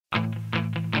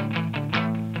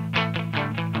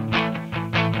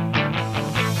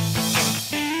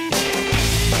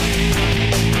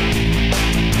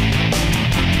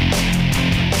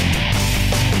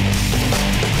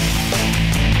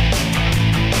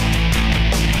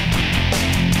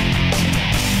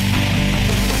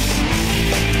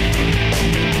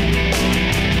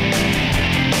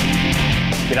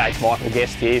Michael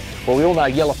Guest here. Well, we all know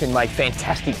Yellowfin make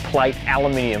fantastic plate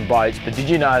aluminium boats, but did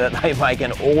you know that they make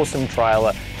an awesome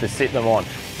trailer to sit them on?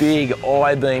 Big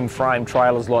I-beam frame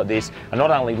trailers like this are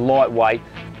not only lightweight,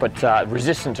 but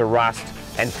resistant to rust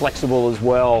and flexible as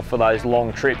well for those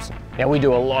long trips. Now, we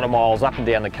do a lot of miles up and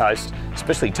down the coast,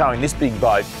 especially towing this big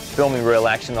boat, filming real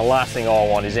action. The last thing I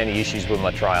want is any issues with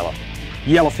my trailer.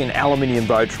 Yellowfin aluminium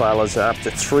boat trailers are up to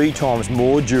 3 times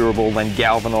more durable than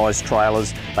galvanised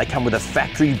trailers. They come with a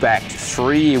factory-backed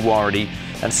 3-year warranty,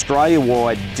 an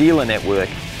Australia-wide dealer network,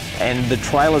 and the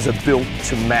trailers are built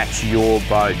to match your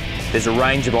boat. There's a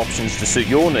range of options to suit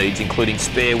your needs, including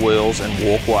spare wheels and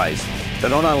walkways. They're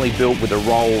not only built with a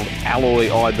rolled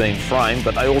alloy I-beam frame,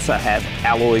 but they also have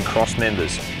alloy cross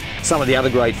members. Some of the other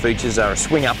great features are a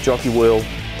swing-up jockey wheel,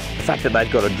 the fact that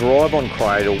they've got a drive-on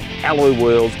cradle, alloy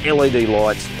wheels, LED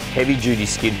lights, heavy-duty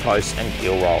skid posts and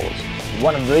keel rollers.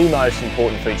 One of the most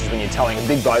important features when you're towing a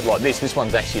big boat like this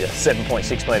one's actually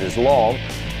 7.6 metres long,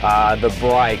 the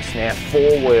brakes. Now,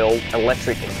 4-wheel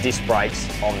electric disc brakes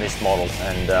on this model,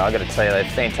 and I've got to tell you, they're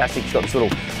fantastic. It's got this little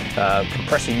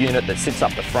compressor unit that sits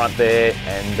up the front there,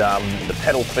 and the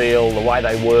pedal feel, the way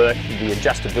they work, the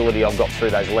adjustability I've got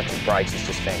through those electric brakes is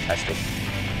just fantastic.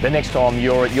 The next time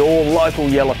you're at your local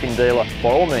Yellowfin dealer,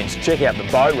 by all means check out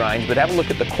the boat range, but have a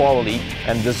look at the quality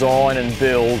and design and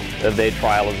build of their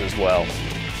trailers as well.